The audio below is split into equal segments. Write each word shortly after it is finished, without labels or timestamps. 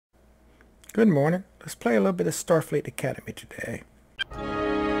Good morning. Let's play a little bit of Starfleet Academy today.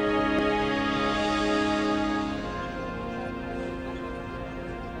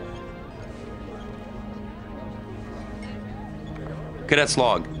 Cadet's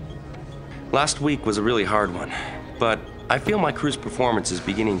log. Last week was a really hard one, but I feel my crew's performance is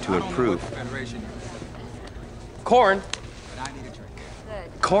beginning to improve. Corn!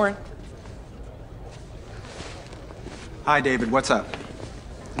 Corn! Hi, David. What's up?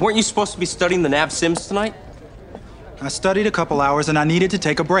 Weren't you supposed to be studying the nav sims tonight? I studied a couple hours and I needed to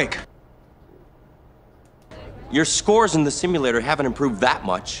take a break. Your scores in the simulator haven't improved that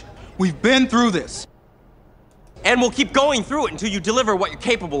much. We've been through this. And we'll keep going through it until you deliver what you're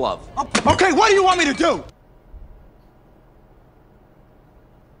capable of. Okay, what do you want me to do?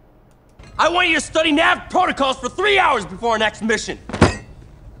 I want you to study nav protocols for 3 hours before our next mission.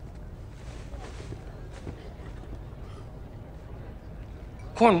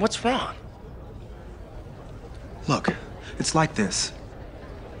 Corn, what's wrong? Look, it's like this.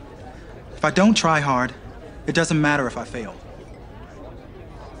 If I don't try hard, it doesn't matter if I fail.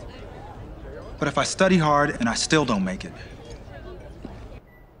 But if I study hard and I still don't make it,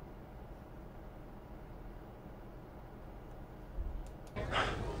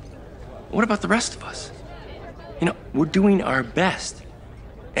 what about the rest of us? You know, we're doing our best,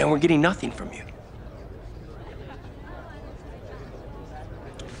 and we're getting nothing from you.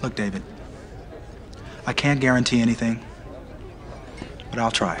 look, David, I can't guarantee anything, but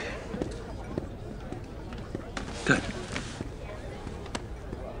I'll try. Good.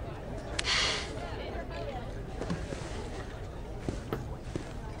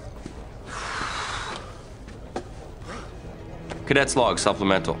 Cadet's log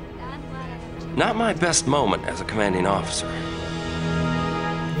supplemental. Not my best moment as a commanding officer.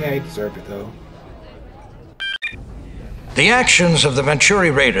 Yeah, he deserved it though. The actions of the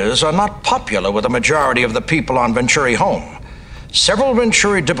Venturi raiders are not popular with the majority of the people on Venturi home. Several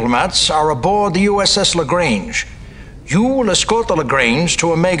Venturi diplomats are aboard the USS LaGrange. You will escort the LaGrange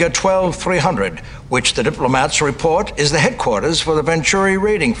to Omega 12300, which the diplomats report is the headquarters for the Venturi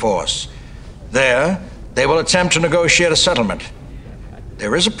raiding force. There, they will attempt to negotiate a settlement.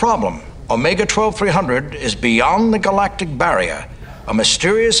 There is a problem. Omega 12300 is beyond the galactic barrier, a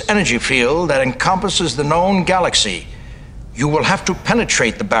mysterious energy field that encompasses the known galaxy. You will have to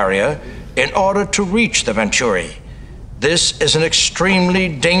penetrate the barrier in order to reach the Venturi. This is an extremely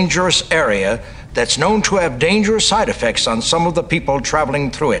dangerous area that's known to have dangerous side effects on some of the people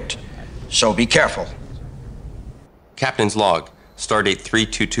traveling through it. So be careful. Captain's log, stardate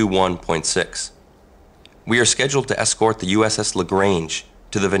 3221.6. We are scheduled to escort the USS LaGrange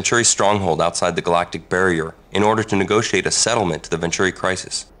to the Venturi stronghold outside the galactic barrier in order to negotiate a settlement to the Venturi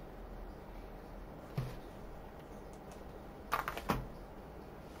crisis.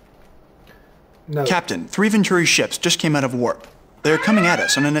 No. Captain, 3 Venturi ships just came out of warp. They're coming at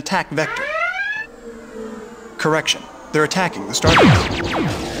us on an attack vector. Correction, they're attacking the Starbase.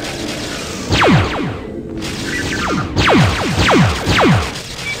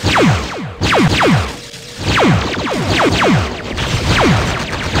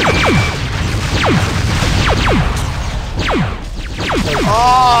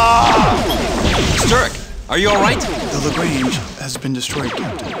 Sturrock, are you all right? The LaGrange has been destroyed,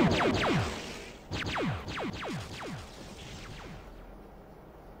 Captain.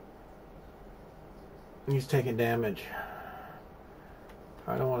 He's taking damage.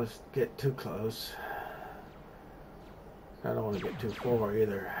 I don't want to get too close. I don't want to get too far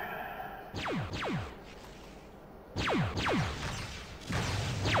either.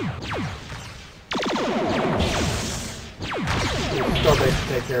 Still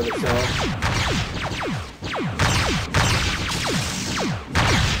basically take care of itself.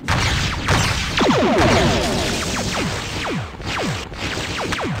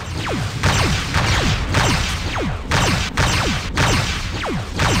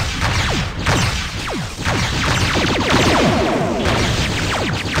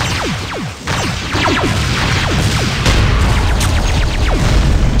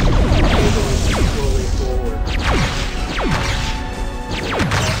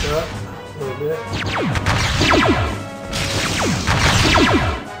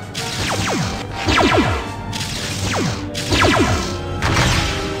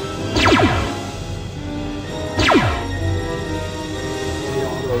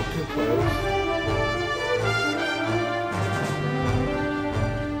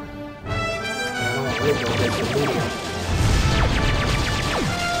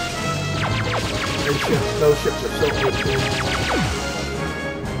 Those ships are so OP.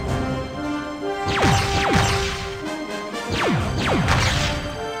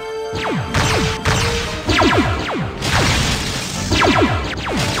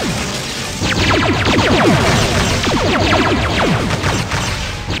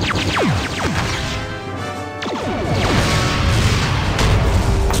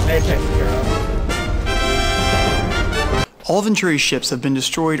 They're taken care of. All Venturi's ships have been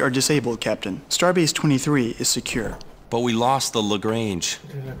destroyed or disabled, Captain. Starbase 23 is secure. But we lost the Lagrange.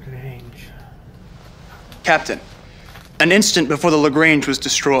 Captain, an instant before the Lagrange was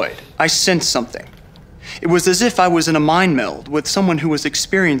destroyed, I sensed something. It was as if I was in a mind meld with someone who was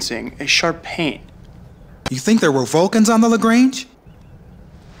experiencing a sharp pain. You think there were Vulcans on the Lagrange?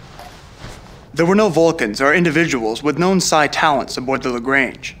 There were no Vulcans or individuals with known psi talents aboard the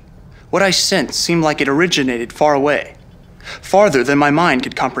Lagrange. What I sensed seemed like it originated far away, farther than my mind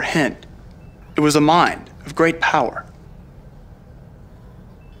could comprehend. It was a mind of great power.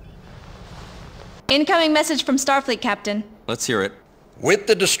 Incoming message from Starfleet, Captain. Let's hear it. With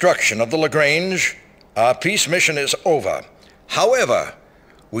the destruction of the Lagrange, our peace mission is over. However,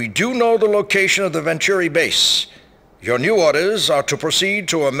 we do know the location of the Venturi base. Your new orders are to proceed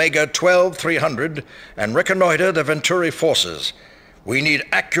to Omega 12300 and reconnoiter the Venturi forces. We need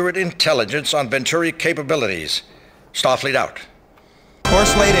accurate intelligence on Venturi capabilities. Starfleet out.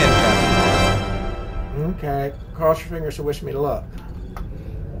 Course laid in, Captain. Okay. Cross your fingers to wish me luck.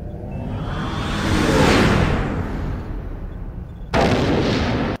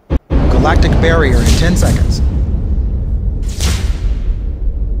 Galactic barrier in 10 seconds.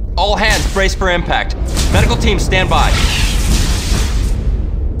 All hands, brace for impact. Medical team, stand by.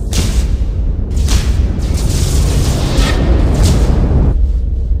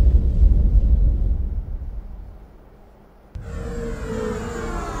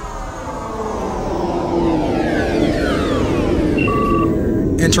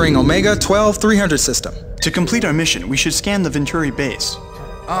 Entering Omega 12300 system. To complete our mission, we should scan the Venturi base.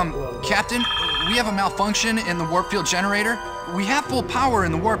 Captain, we have a malfunction in the warp field generator. We have full power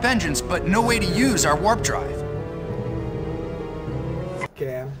in the warp engines, but no way to use our warp drive.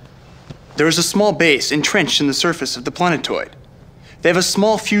 Okay. There is a small base entrenched in the surface of the planetoid. They have a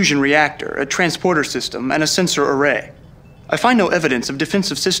small fusion reactor, a transporter system, and a sensor array. I find no evidence of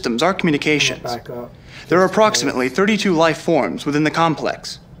defensive systems or communications. Back up. There are approximately 32 life forms within the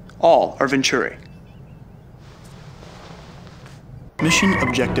complex. All are Venturi. Mission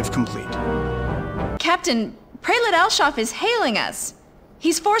objective complete. Captain, Prelude Alshoff is hailing us.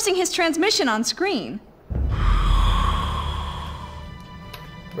 He's forcing his transmission on screen.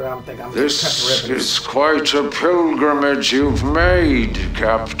 But I don't think I'm gonna cut the This ribbons. is quite a pilgrimage you've made,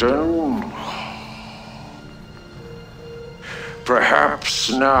 Captain. Perhaps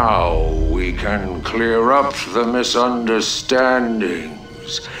now we can clear up the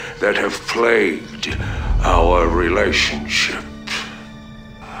misunderstandings that have plagued our relationship.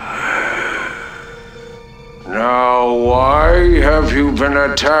 Now, why have you been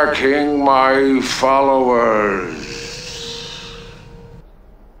attacking my followers?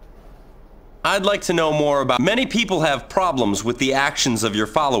 I'd like to know more about... Many people have problems with the actions of your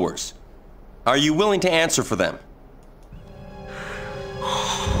followers. Are you willing to answer for them?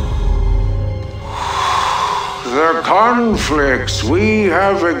 The conflicts we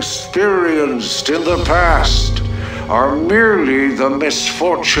have experienced in the past are merely the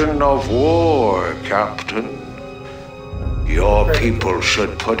misfortune of war, Captain. Your people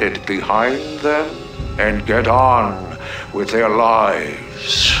should put it behind them and get on with their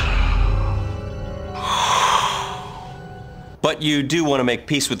lives. But you do want to make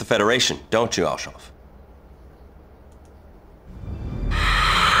peace with the Federation, don't you, Alshoff?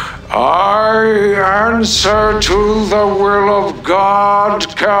 I answer to the will of God,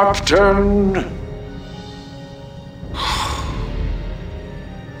 Captain.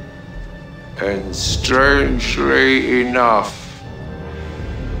 And strangely enough,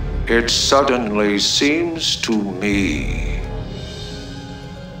 it suddenly seems to me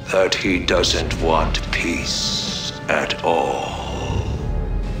that he doesn't want peace at all.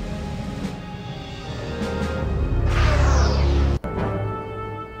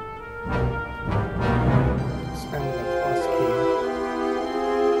 Spending the plus key.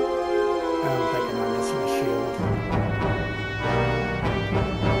 I'm thinking I'm missing a shield.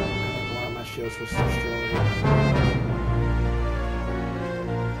 One of my shields was destroyed.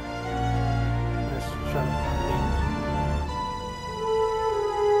 Let's try to find him.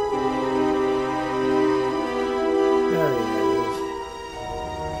 There he is.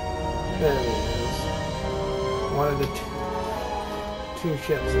 There he is. One of the two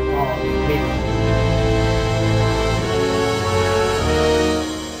ships that followed me.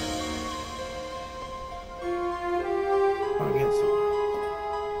 I'll get some.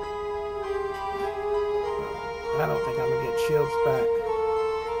 I don't think I'm gonna get shields back.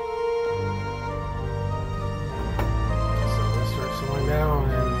 So let's start slowing down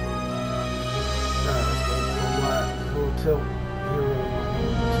and let's go for black. Full tilt. Here we go.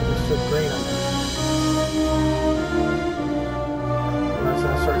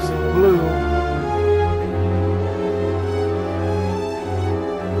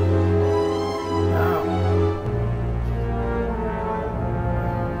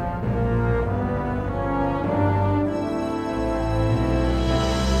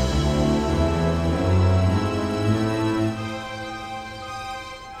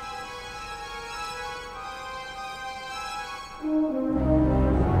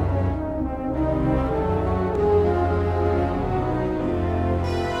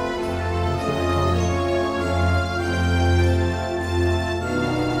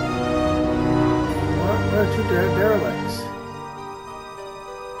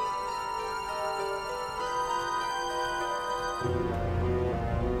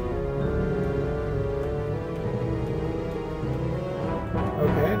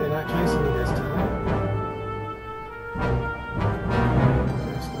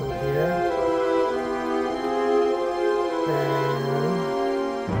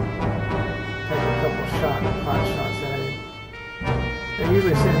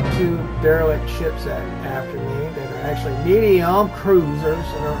 usually send 2 derelict ships after me that are actually medium cruisers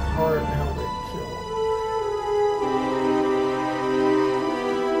and are hard hell to kill.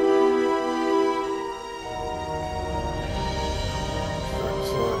 Start to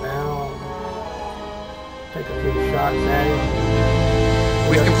slow it down. Take a few shots at him.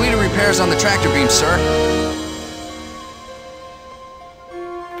 We've completed repairs on the tractor beam, sir.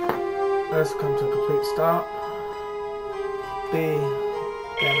 Let's come to a complete stop. B,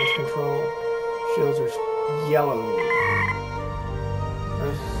 damage control. Shields are yellow.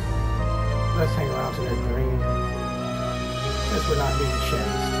 Let's hang around to they're green. Since we're not being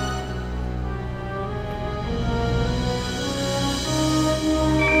chased.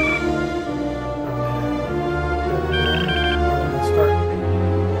 Okay. Start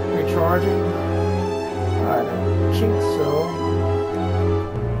recharging. I don't think so.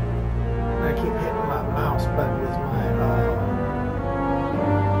 I keep hitting my mouse button with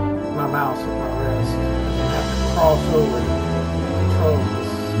my mouse with my wrist. I have to cross over and control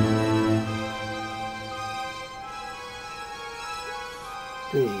this.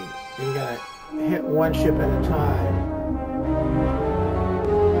 Speed. You gotta hit one ship at a time.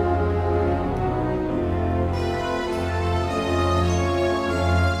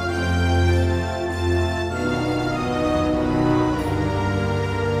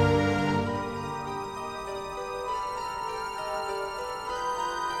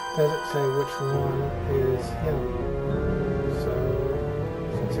 Doesn't say which one is him. So,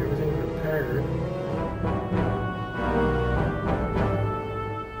 since everything's repaired,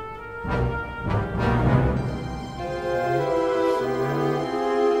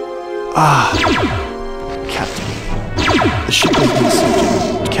 Captain. The ship has been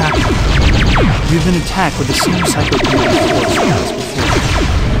subdued. Captain, we've been attacked with the same psychokinetic force as before.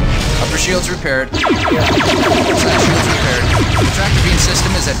 Upper shields repaired. Side shields repaired. The tractor beam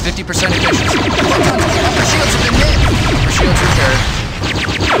system is at 50% efficiency. Upper shields have been hit. Upper shields repaired.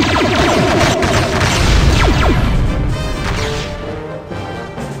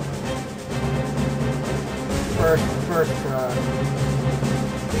 First try.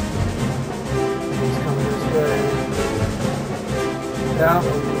 He's coming this way. Down.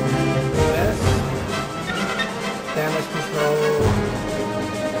 Yes. Damage control.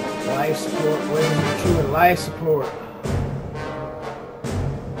 Life support. Where's the true life support?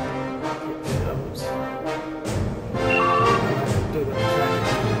 It shows. Do the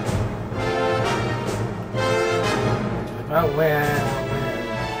tracking. If I win.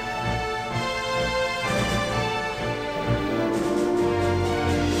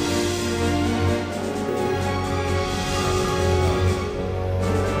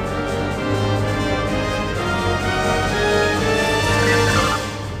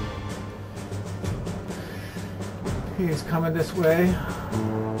 He's coming this way.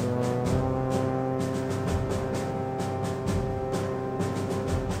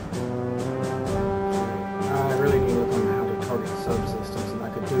 I really need to look on how to target subsystems, and I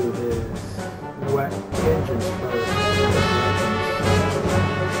could do his wet engines first.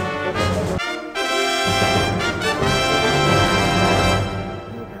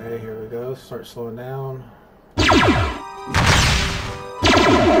 Okay, here we go. Start slowing down.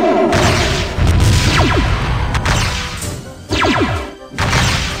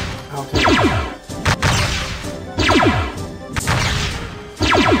 I'll take it.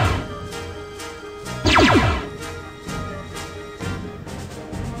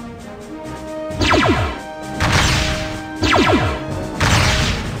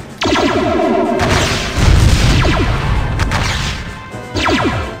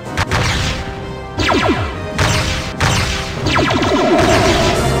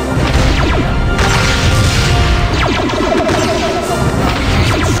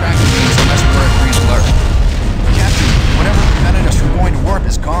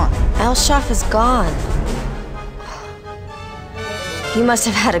 Is gone. He must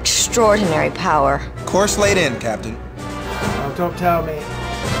have had extraordinary power. Course laid in, Captain. Oh, don't tell me.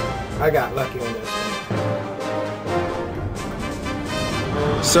 I got lucky on this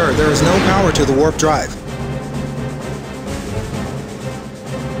one. Sir, there is no power to the warp drive.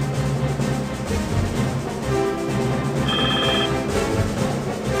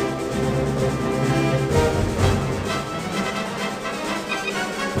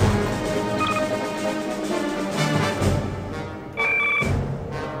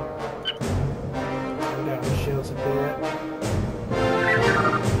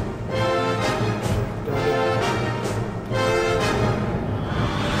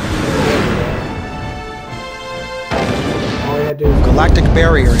 Galactic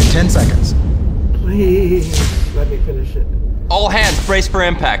barrier in 10 seconds. Please, let me finish it. All hands brace for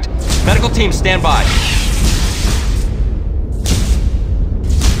impact. Medical team, stand by.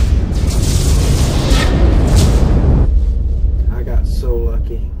 I got so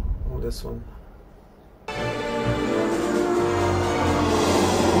lucky on this one.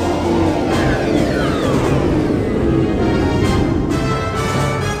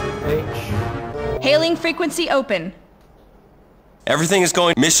 Hailing frequency open. Everything is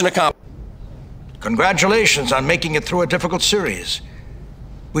going mission accomplished. Congratulations on making it through a difficult series.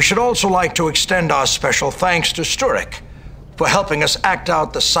 We should also like to extend our special thanks to Sturek for helping us act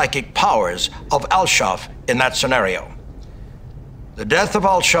out the psychic powers of Alshaf in that scenario. The death of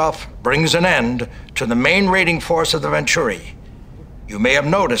Alshaf brings an end to the main raiding force of the Venturi. You may have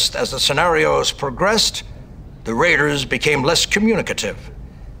noticed as the scenarios progressed, the raiders became less communicative.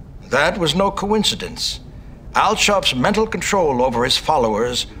 That was no coincidence. Alshaf's mental control over his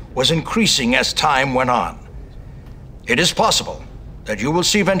followers was increasing as time went on. It is possible that you will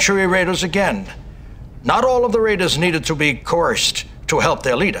see Venturi raiders again. Not all of the raiders needed to be coerced to help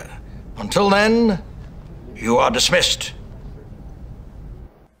their leader. Until then, you are dismissed.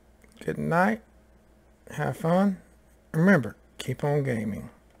 Good night. Have fun. Remember, keep on gaming.